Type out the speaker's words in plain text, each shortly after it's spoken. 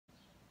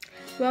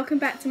Welcome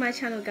back to my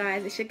channel,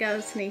 guys. It's your girl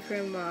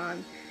Tanika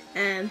Iman,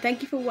 and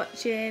thank you for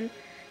watching.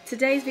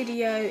 Today's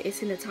video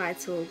is in the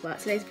title, but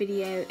today's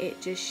video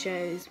it just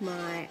shows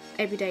my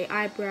everyday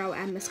eyebrow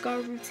and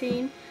mascara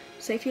routine.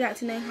 So if you'd like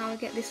to know how I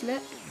get this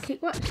look,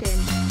 keep watching.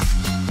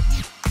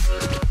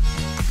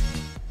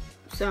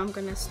 So I'm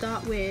gonna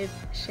start with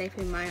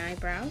shaping my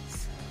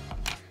eyebrows.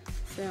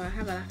 So I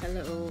have like a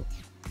little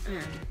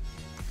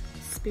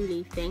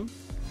spoolie thing.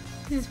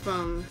 This is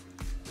from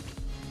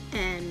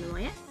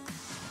MAYBELLINE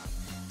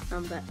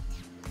number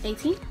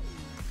 18.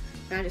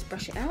 And I just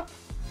brush it out.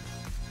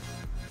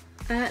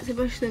 I like to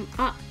brush them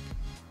up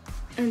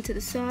and to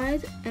the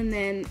side, and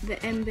then the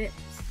end bits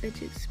I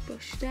just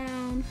brush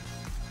down.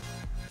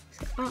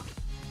 So up,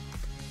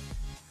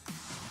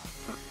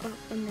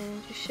 and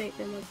then just shape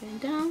them up and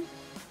down.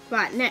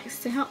 Right,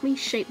 next, to help me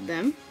shape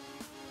them,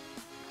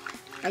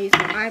 I use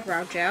an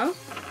eyebrow gel,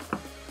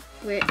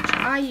 which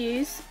I've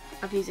used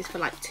this for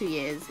like 2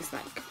 years. It's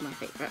like my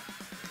favourite.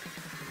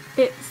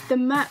 It's the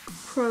MAC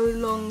Pro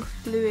Long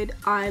Fluid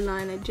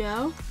Eyeliner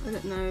Gel. I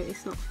don't know,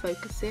 it's not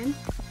focusing.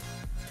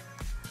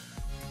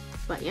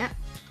 But yeah.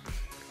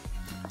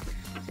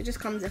 So it just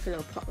comes like a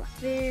little pot like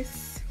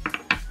this.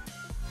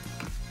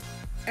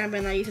 And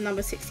then I use a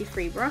number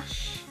 63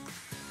 brush.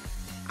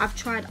 I've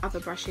tried other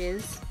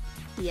brushes.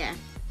 Yeah,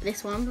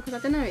 this one, because I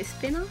don't know, it's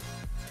thinner.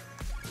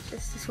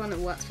 Just this one that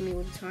works for me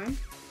all the time.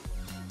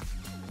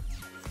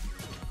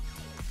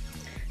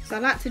 So I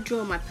like to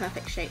draw my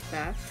perfect shape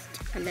first,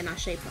 and then I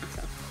shape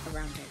myself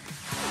around it.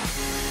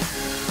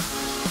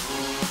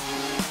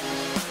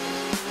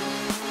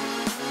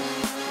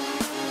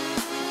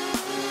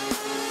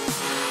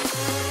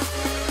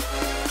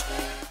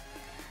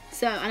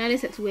 So I know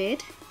this looks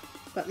weird,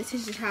 but this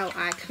is just how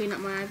I clean up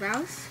my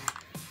eyebrows.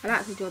 I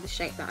like to draw the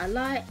shape that I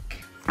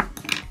like,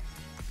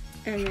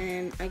 and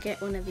then I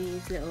get one of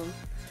these little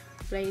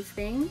blaze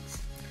things.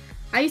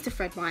 I used to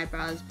thread my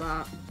eyebrows,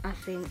 but I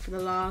think for the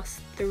last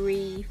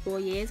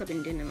 3-4 years I've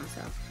been doing it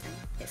myself, and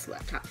it's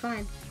worked out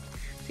fine.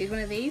 So use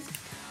one of these,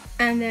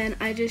 and then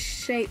I just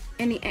shape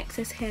any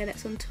excess hair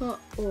that's on top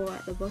or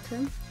at the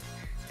bottom.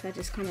 So I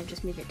just kind of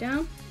just move it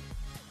down.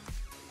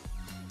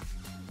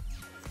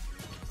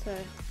 So I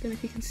don't know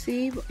if you can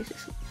see, but it's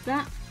just like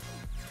that.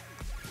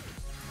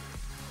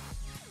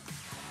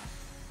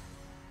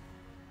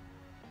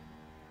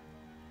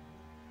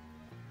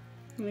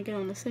 And again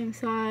on the same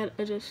side,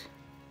 I just,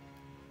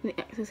 the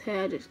excess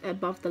hair just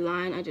above the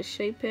line, I just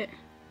shape it.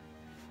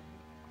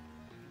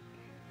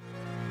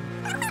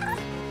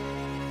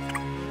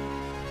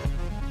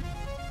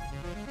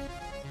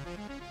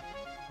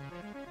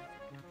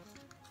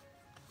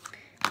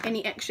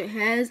 Any extra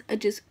hairs, I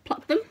just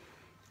pluck them.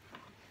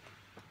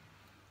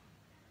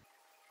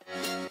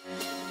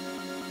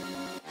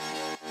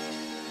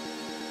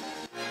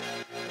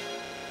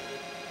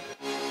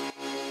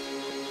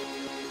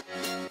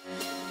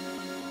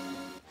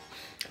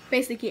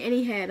 Basically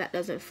any hair that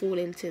doesn't fall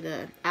into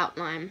the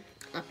outline,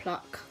 I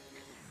pluck.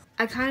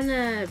 I kind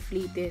of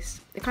leave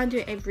this, I kind of do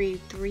it every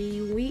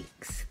 3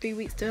 weeks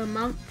to a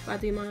month. I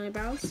do my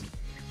eyebrows.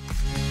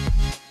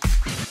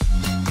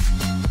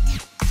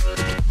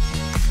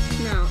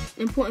 Now,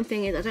 the important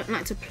thing is I don't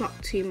like to pluck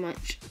too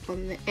much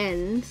on the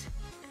ends,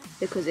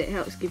 because it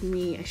helps give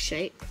me a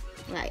shape,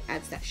 like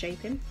adds that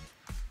shape in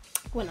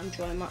when I'm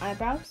drawing my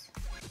eyebrows.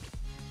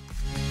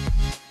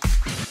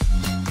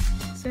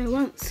 So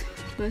once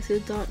most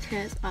of the dark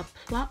hairs are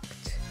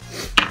plucked,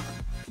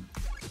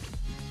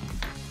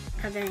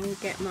 I then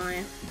get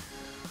my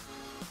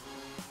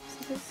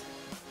scissors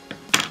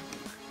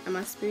and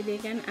my spoolie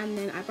again, and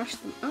then I brush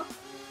them up.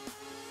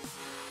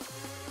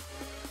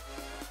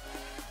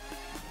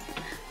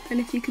 And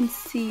if you can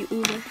see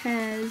all the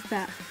hairs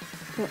that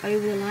go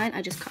over the line,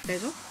 I just cut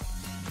those off.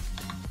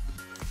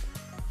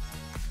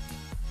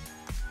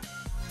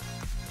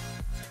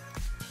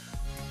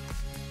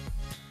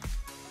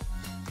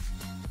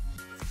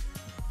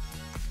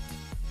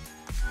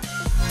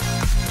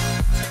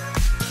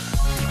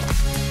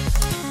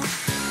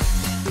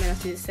 And then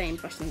I'll do the same,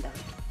 brush them down.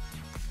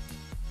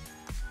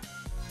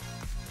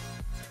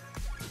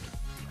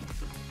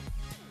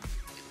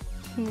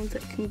 And ones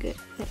that can get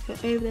that go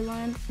over the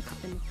line, I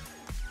cut them off.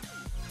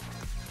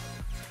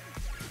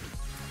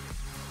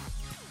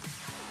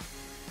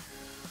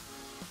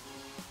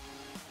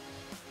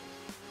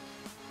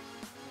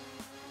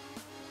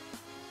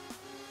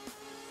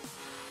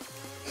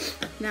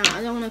 Now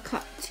I don't want to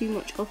cut too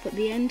much off at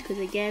the end, because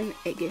again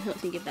it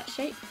helps me give that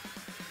shape.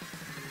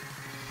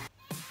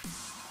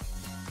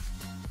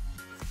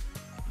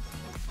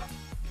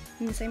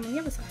 And the same on the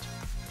other side.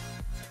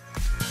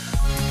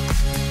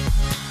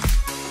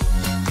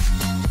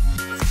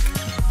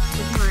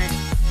 With my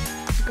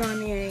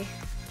Garnier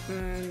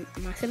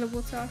micellar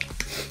water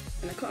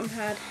and a cotton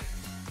pad,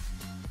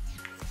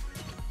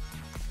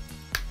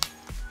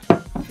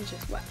 and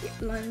just wipe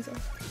the lines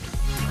off.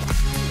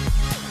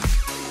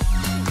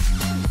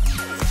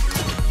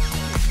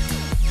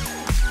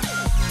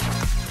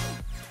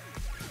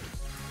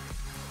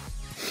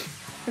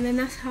 And then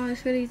that's how I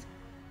really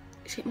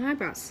shape my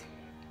eyebrows.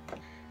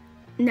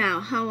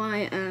 Now, how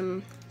I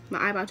my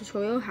eyebrow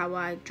tutorial, how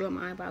I draw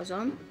my eyebrows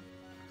on.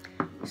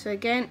 So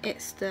again,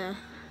 it's the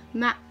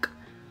MAC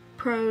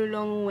Pro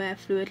Longwear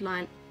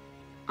Fluidline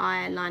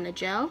eyeliner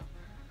gel.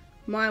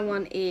 My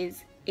one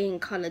is in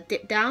colour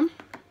Dip Down.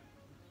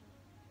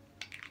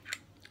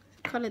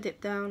 Colour Dip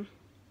Down.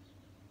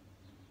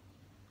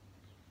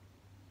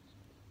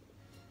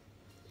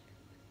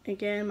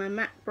 Again, my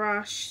MAC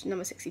brush,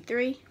 number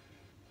 63.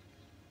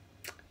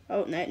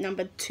 Oh no,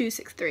 number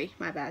 263,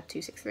 my bad,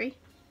 263.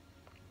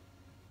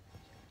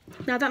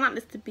 Now I don't like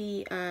this to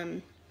be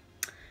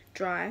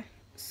dry,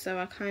 so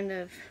I kind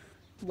of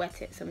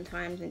wet it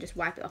sometimes and just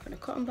wipe it off in a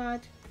cotton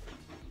bud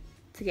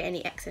to get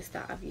any excess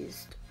that I've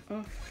used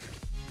off.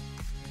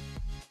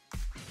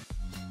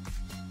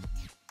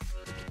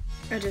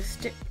 I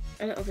just dip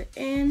a little bit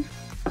in,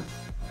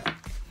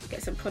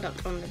 get some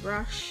product on the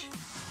brush.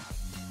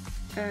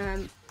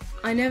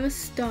 I never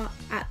start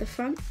at the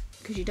front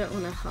because you don't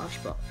want a harsh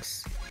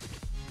box.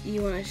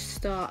 You want to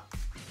start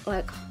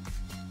like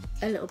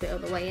a little bit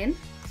of the way in.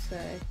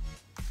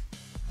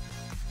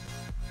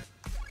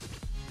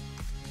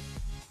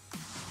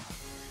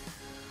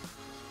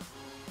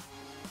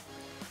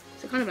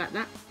 So kind of like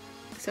that.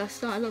 So I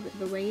start a little bit of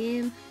the way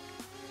in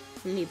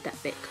and leave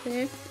that bit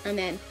clear, and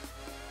then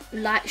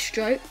light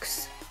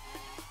strokes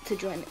to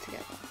join it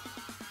together.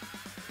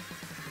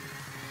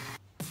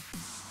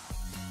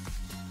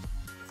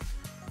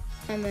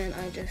 And then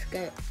I just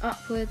go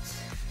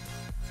upwards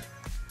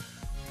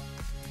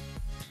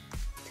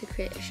to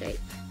create a shape.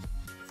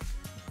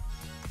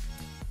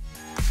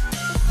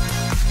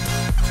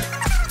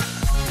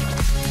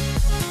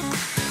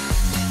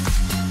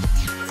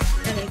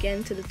 And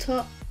again to the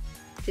top,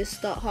 just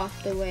start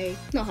half the way,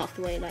 not half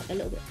the way, like a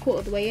little bit, quarter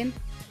of the way in.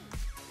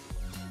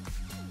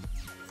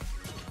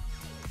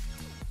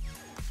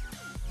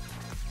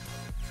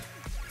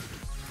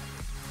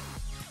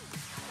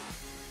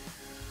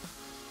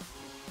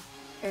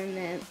 And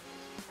then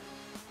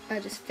I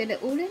just fill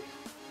it all in.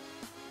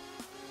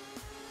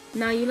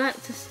 Now you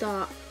like to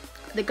start,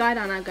 the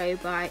guideline I go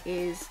by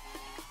is,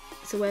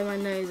 so where my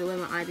nose or where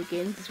my eye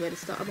begins is where the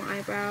start of my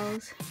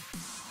eyebrows.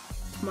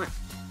 My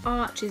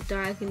arch is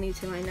diagonally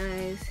to my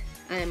nose,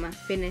 and then my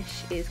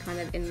finish is kind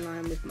of in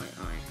line with my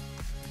eye.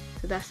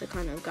 So that's the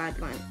kind of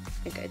guideline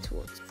I go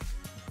towards.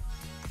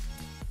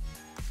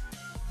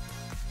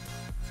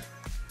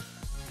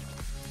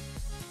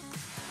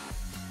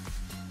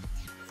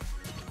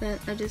 Then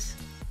I just,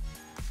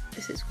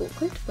 this is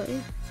awkward, but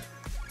yeah,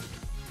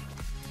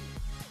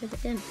 fill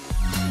it in.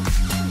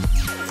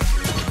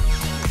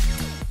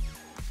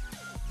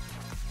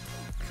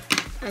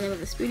 And then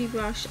with a spoolie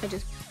brush, I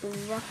just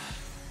brush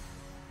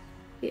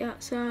the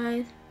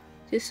outside,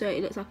 just so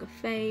it looks like a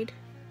fade,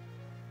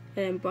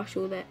 and then brush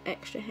all the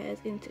extra hairs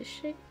into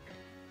shape.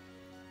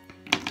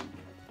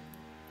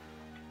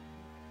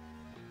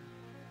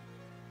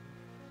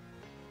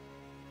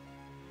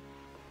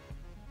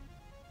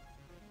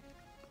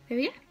 There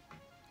we go,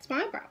 it's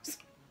my eyebrows.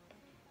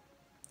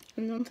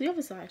 And on to the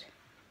other side.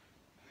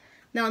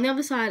 Now on the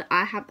other side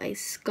I have a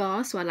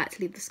scar, so I like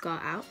to leave the scar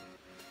out.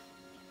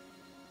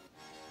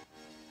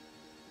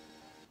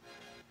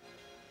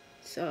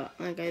 So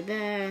I go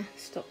there,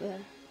 stop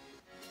there.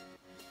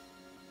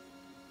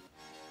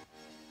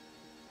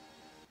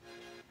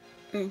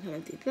 And kind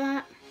of do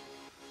that.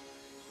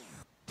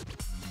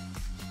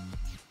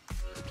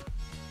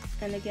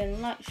 And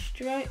again, light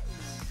strokes.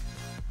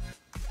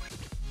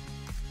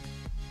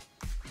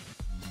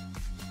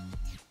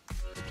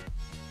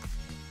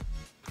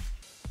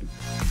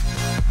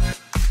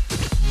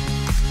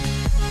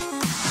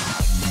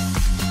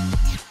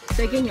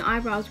 So again, your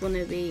eyebrows want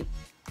to be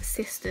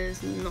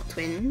sisters, not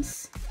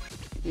twins,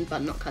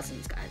 but not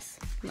cousins, guys.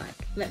 Like,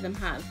 let them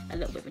have a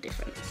little bit of a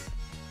difference,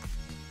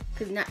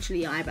 because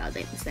naturally your eyebrows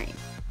ain't the same.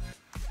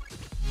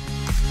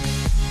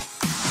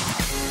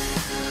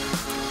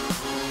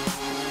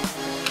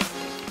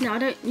 Now I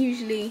don't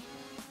usually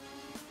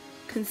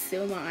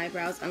conceal my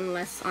eyebrows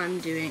unless I'm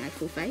doing a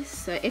full face.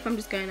 So if I'm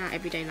just going out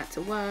every day, like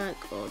to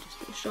work or just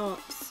for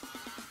shops,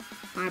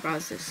 my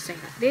eyebrows just stay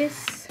like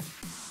this.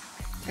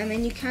 And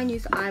then you can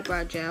use the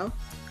eyebrow gel.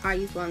 I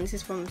use one, this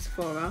is from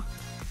SEPHORA.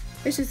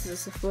 This is a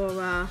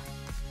SEPHORA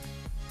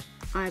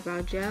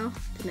eyebrow gel.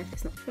 Don't know if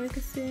it's not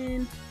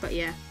focusing, but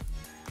yeah.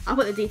 I'll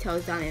put the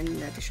details down in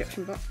the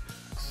description box.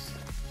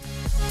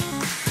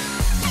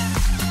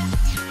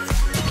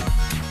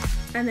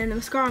 And then the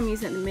mascara I'm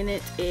using at the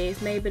minute is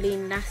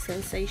Maybelline LASH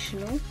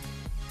Sensational.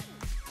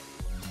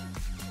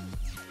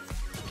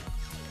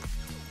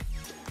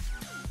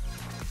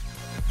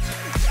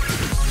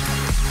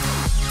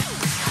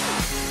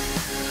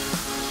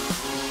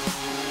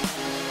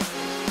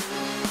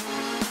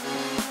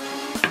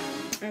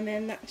 And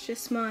then that's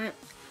just my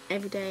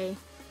everyday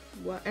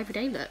look,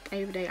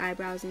 everyday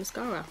eyebrows and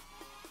mascara.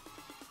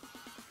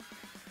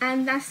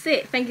 And that's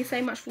it. Thank you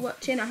so much for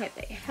watching. I hope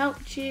that it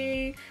helped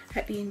you. I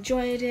hope you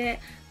enjoyed it.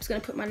 I'm just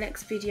going to put my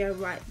next video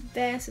right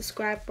there.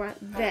 Subscribe right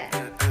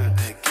there.